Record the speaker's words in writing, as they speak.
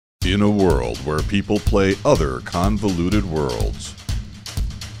In a world where people play other convoluted worlds,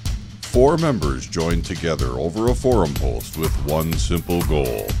 4 members join together over a forum post with one simple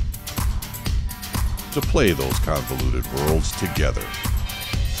goal: to play those convoluted worlds together.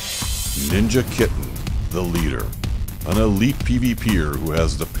 Ninja Kitten, the leader, an elite PvPer who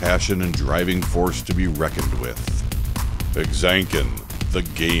has the passion and driving force to be reckoned with. Xankin, the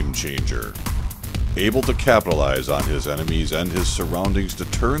game changer, able to capitalize on his enemies and his surroundings to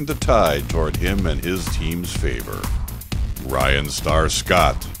turn the tide toward him and his team's favor. Ryan Star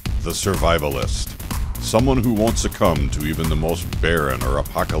Scott, the survivalist, someone who won't succumb to even the most barren or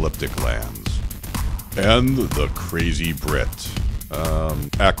apocalyptic lands. And the crazy Brit,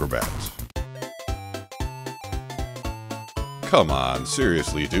 acrobat. Come on,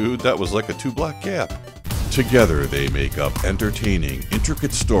 seriously dude, that was like a 2-block gap. Together they make up entertaining,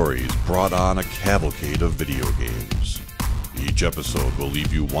 intricate stories brought on a cavalcade of video games. Each episode will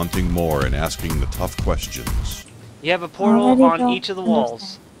leave you wanting more and asking the tough questions. You have a portal on each of the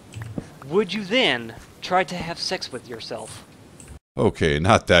walls. Would you then try to have sex with yourself? Okay,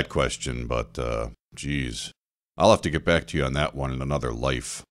 not that question, but, geez. I'll have to get back to you on that one in another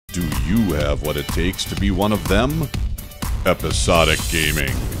life. Do you have what it takes to be one of them? Episodic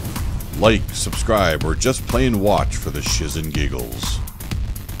Gaming. Like, subscribe, or just plain watch for the shiz and giggles.